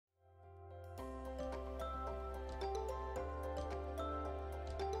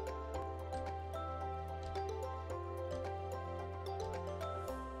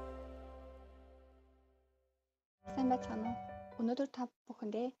байцгаана уу? Өнөөдөр та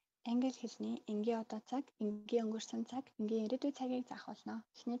бүхэндээ Англи Хэлний Энгийн Одоо Цаг, Энгийн Өнгөрсөн Цаг, Энгийн Ирээдүй Цагийг заах болно.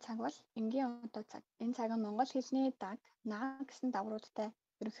 Эхний цаг бол Энгийн Одоо Цаг. Энэ цаг нь монгол хэлний даг, наа гэсэн дагваруудтай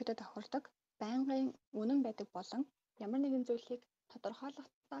ерөнхийдөө тохирдог, байнгын үнэн байдаг болон ямар нэгэн зүйлийг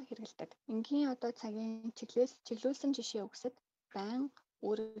тодорхойлохдоо хэрэглэдэг. Энгийн Одоо Цагийн чиглүүлсэн жишээ үгсэд байнга,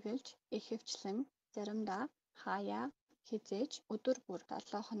 үргэлж, ихэвчлэн, заримдаа, хаяа, хизээж, өдөр бүр,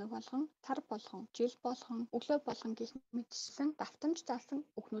 7 хоног болгон, сар болгон, жил болгон, өглөө болгон гэх мэтчлэн давтамж заасан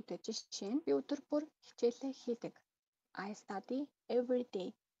үгнүүдэд жишээ нь би өдөр бүр хичээлээ хийдэг. I study every day.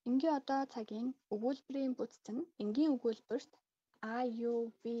 Энгийн одоо цагийн өгүүлбэрийн бүтц нь энгийн өгүүлбэрт I, you,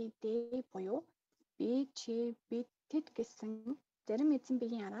 we, they буюу би, чи, бид, тэд гэсэн зарим эзэн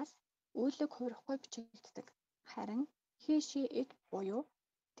биеийн араас үйлэг хуурахгүй бичигддэг. Харин he, she, it буюу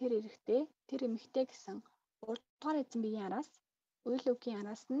тэр эрэгтэй, тэр эмэгтэй гэсэн 3 дугаар эзэн биеийн араас үйл үгийн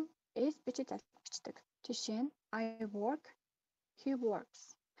араас нь s бичиж залбичдэг. Жишээ нь I work, he works.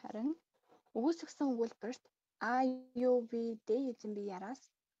 Харин өгүүлсгсэн өгүүлбэрт I, you, we, they эзэн биеийн араас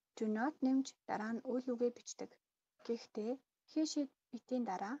do not нэмж дараа нь үйл үгээ бичдэг. Гэхдээ he, she, it-ийн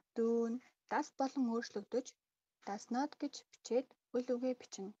дараа do нь does болон өөрчлөгдөж does not гэж бичээд үйл үгээ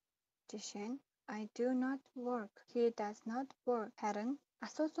бичнэ. Жишээ нь I do not work, he does not work. Харин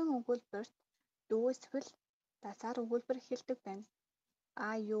асуусан өгүүлбэрт do эсвэл дасаар өгүүлбэр эхэлдэг байна.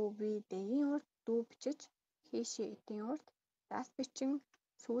 I, you, we, they-ийн урд do бичиж, he, she, it-ийн урд das бичин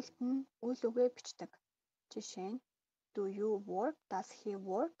сүүлд нь үйл үгээ бичдэг. Жишээ нь Do you work? Does he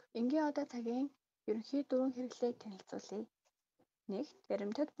work? Энгийн одоо цагийн ерөнхий дөрвөн хэрэглээг танилцуулъя. 1.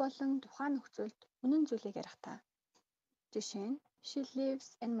 Баримтат болон тухайн нөхцөлд үнэн зүйлийг ярих та. Жишээ нь She lives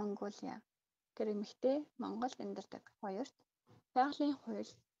in Mongolia. Тэр эмэгтэй Монголд амьдардаг. 2. Байгалийн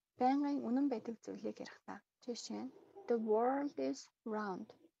хууль байнгын үнэн байдаг зүйлийг ярих та. Жишээ нь The world is round.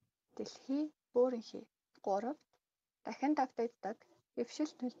 Дэлхий өөрөнхий. 3. Дахин давтагддаг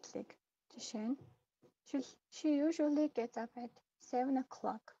эвшил төлөвлөлийг. Жишээ нь She usually gets up at 7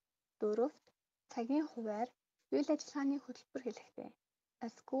 o'clock. 4. Цагийн хуваар үйл ажиллагааны хөтөлбөр хэлэхтэй. A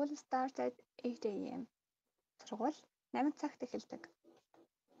school starts at 8 a.m. Сургууль 8 цагт эхэлдэг.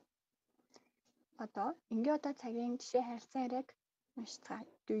 Одоо энгийн одоо цагийн жишээ харилцан яриаг уншицгаая.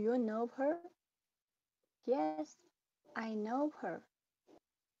 Do you know her? Yes, I know her.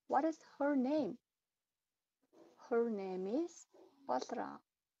 What is her name? Her name is Zulaa.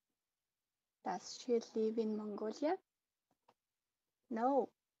 Does she live in Mongolia? No,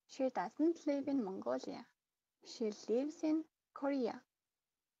 she doesn't live in Mongolia. She lives in Korea.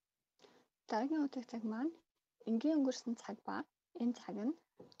 Дараагийн өдрийн цаг маань энгийн өнгөрсөн цаг ба энэ цаг нь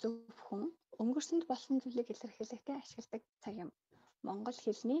зөвхөн өнгөрсөнд болсон зүйлийг илэрхийлэхдээ ашигладаг цаг юм. Монгол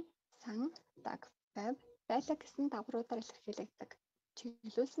хэлний сан, даг, байлаг гэсэн дагваруудаар илэрхийлэгдэг.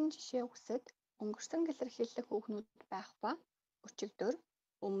 Чиглүүлсэн жишээ үгсэд өнгөрсөн илэрхийлэх үгнүүд байх ба өчигдөр,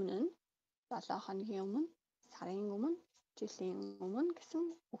 өмнө нь, 7 хоногийн өмнө, сарын өмнө, жилийн өмнө гэсэн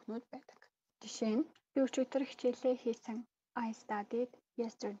үгнүүд байдаг. Жишээ нь би өчигдөр хичээлээ хийсэн. I studied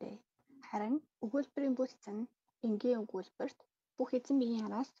yesterday. Харин өгүүлбэрийн бүтц нь энгийн өгүүлбэрт бүх эзэн биеийн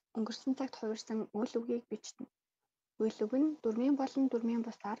араас өнгөрсөн цагт хувирсан үйл үгийг бичнэ. Үйл үг нь дөрмийн болон дөрмийн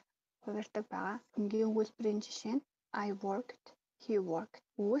бусаар хувирдаг байгаа. Энгийн өгүүлбэрийн жишээ нь I worked, he worked.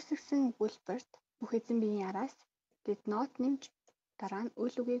 Өгүүлсгсэн өгүүлбэрт бүх эзэн биеийн араас did not нэмж дараа нь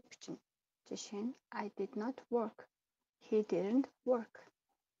үйл үгийг бичнэ. Жишээ нь I did not work, he didn't work.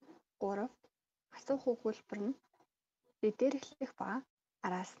 3. Асуух өгүүлбэр нь дээр эхлэх ба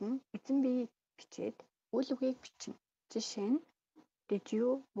араас нь эзэн бие бичээд үйл үгийг бичнэ. Жишээ нь Did you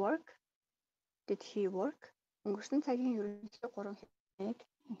work? Did he work? Өнгөрсөн цагийн ерөнхий 3 хэлийг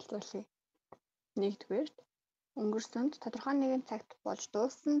танилцуулъя. 1-р өнгөрсөнд тодорхой нэгэн цагт болж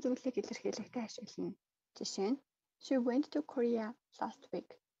дууссан зүйлийг илэрхийлэхдээ ашиглана. Жишээ нь She went to Korea last week.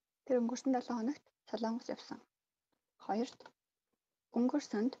 Тэр өнгөрсөн 7 хоногт Солонгос явсан. 2.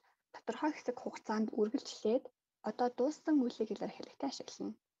 Өнгөрсөнд тодорхой хэсэг хугацаанд үргэлжлээд одоо дууссан үйлийг илэрхийлэхдээ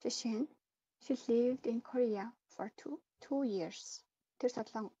ашиглана. Жишээ нь She lived in Korea for 2 years. Тэр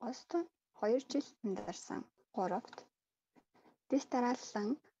Солонгост 2 жил амьдарсан. 3. Дэс дараалан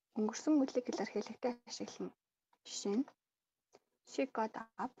өнгөрсөн үйлийг илэрхийлэхдээ ашиглана. Жишээ нь She got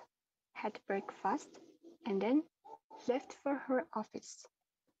up, had breakfast, and then left for her office.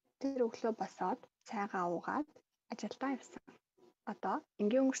 Тэр өглөө босоод цайгаа уугаад ажилдаа явсан. Одоо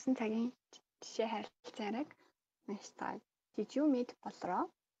энгийн өнгөрсөн цагийн жишээ харилцан яриаг уншицгаая. Did you meet Zulaa?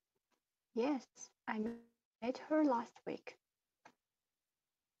 Yes, I met her last week.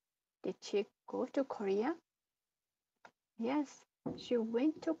 Did she go to Korea? Yes, she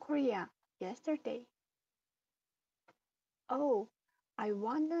went to Korea yesterday. Oh, I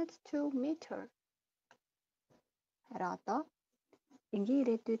wanted to meet her. Харин одоо энгийн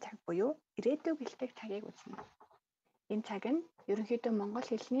ирээдүй цаг буюу ирээдүйг бэлтгэх цагийг үзнэ. Энэ цаг нь ерөнхийдөө монгол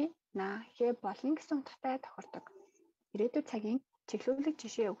хэлний наа, хэ, болгон гэсэн утгатай тохирдог. Ирээдүйд цагийн чиглүүлэг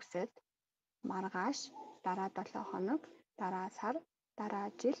жишээ өгсөд маргааш, дараа 7 хоног, дараа сар, дараа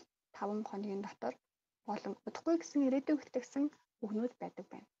жил, 5 хоногийн дотор болон удахгүй гэсэн ирээдүйг бэлтгэсэн үгнүүд байдаг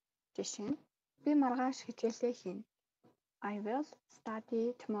байна. Жишээ нь би маргааш хичээлээ хийнэ. I will study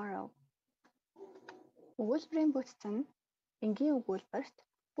tomorrow. Өгүүлбэрийн бүтц нь энгийн өгүүлбэрт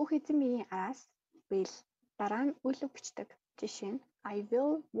бүх эзэн биеийн араас will дараа нь үйл үг бичдэг. Жишээ нь I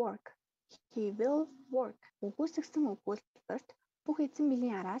will work. He will work. Үгүйсгсэн өгүүлбэрт бүх эзэн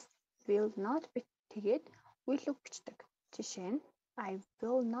биеийн араас will not тэгээд үйл үг бичдэг. Жишээ нь I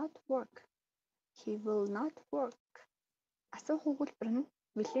will not work. He will not work. Асуух өгүүлбэр нь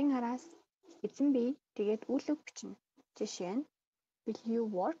will-ийн араас эзэн бие тэгээд үйл үг бичнэ. Жишээ нь will you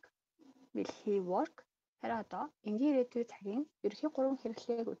work? Will he work? Харин одоо энгийн ирээдүй цагийн ерөнхий 3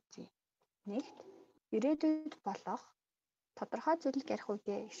 хэрэглээг үзье. Нэгт ирээдүйд болох тодорхой зүйлийг ярих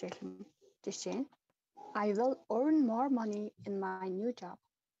үедээ ашиглана. Жишээ нь I will earn more money in my new job.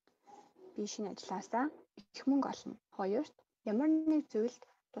 Би шинэ ажилласаа их мөнгө олно. Хоёрт ямар нэг зүйлд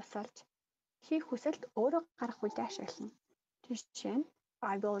тусалж хийх хүсэлт өөрөө гарах үедээ ашиглана. Жишээ нь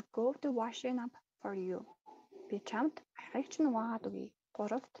I will go to washing up for you. Би чамд ахыг чинь угаагаад өгье.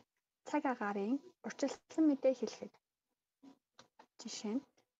 Гуравт цаг агаарын урьдчилсан мэдээ хэлэхэд. Жишээ нь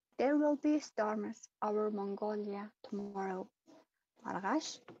There will be storms over Mongolia tomorrow. Маргааш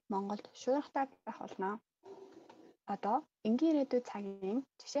Монголд шуургатай байх болно. Одоо энгийн ирээдүй цагийн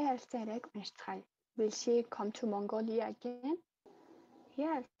жишээ харилцан яриаг уншицгаая. Will she come to Mongolia again?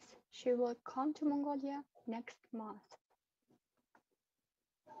 Yes, she will come to Mongolia next month.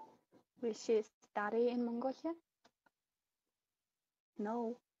 Will she study in Mongolia?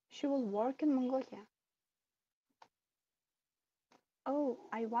 No, she will work in Mongolia. Oh,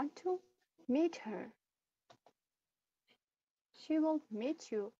 I want to meet her. She will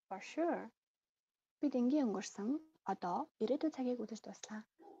meet you for sure. Бид энгийн өнгөрсөн одоо ирээдүйн цагийг үзэж дуслаа.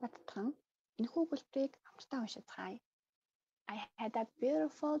 Баттхан энэхүү өгүүлбэрийг хамтдаа уншицгаая. I had a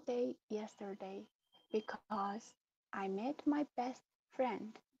beautiful day yesterday because I met my best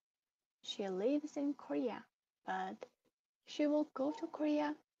friend. She lives in Korea, but she will go to Korea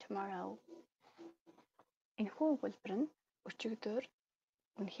tomorrow. Энэхүү өгүүлбэр нь өчигдөр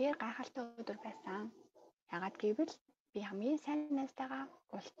үнэхээр гайхалтай өдөр байсан. Ягаад гэвэл би хамгийн сайн найзтайгаа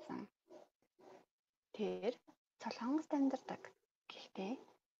уулзсан. Тэр Солонгост амьдардаг. Гэхдээ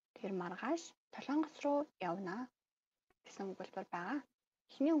тэр маргааш Солонгос руу явна гэсэн өгүүлбэр байгаа.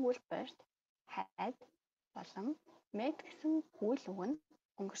 Эхний өгүүлбэрт had болон met гэсэн үйл үг нь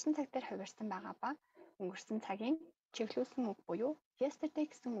өнгөрсөн цаг дээр хувирсан байгаа ба өнгөрсөн цагийн чиглүүлсэн үг буюу yesterday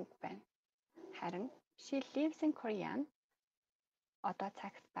гэсэн үг байна. Харин she lives in Korea одоо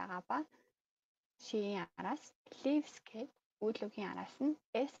цагт байгаа ба she-ийн араас lives гэд үйл үгийн араас нь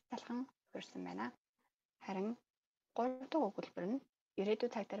s талхан хувирсан байна. Харин 3 дахь өгүүлбэр нь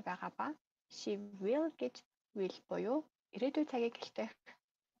ирээдүйн цаг дээр байгаа ба she will гэж will буюу ирээдүйн цагийг хэлэх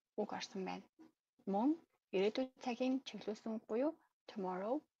үг орсон байна. Мөн ирээдүйн цагийн чиглүүлсэн үг буюу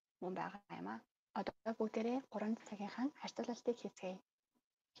tomorrow мөн байгаа юм а. Одоо бүгдээрээ 3 цагийнхаа харьцуулалтыг хийцгээе.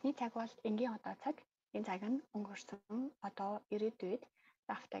 Эхний цаг бол энгийн одоо цаг. Энэ цаг нь өнгөрсөн одоо ирээдүйд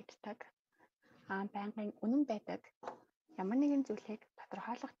давтагддаг. Байнгын үнэн байдаг. Ямар нэгэн зүйлийг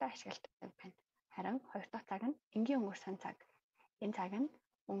тодорхойлохтой ашигладаг байна. Харин 2 дахь цаг нь энгийн өнгөрсөн цаг. Энэ цаг нь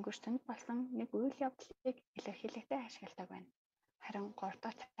өнгөрсөнд болсон нэг үйл явдлыг илэрхийлэхдээ ашигладаг байна. Харин 3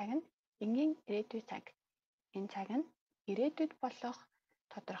 дахь цаг нь энгийн ирээдүй цаг. Энэ цаг нь ирээдүйд болох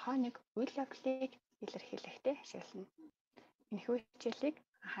тодорхой нэг үйл явдлыг илэрхийлэхдээ ашиглана. Энэхүү хичээлийг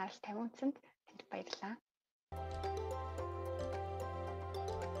анхаарал тавиун үзсэнд танд баярлалаа.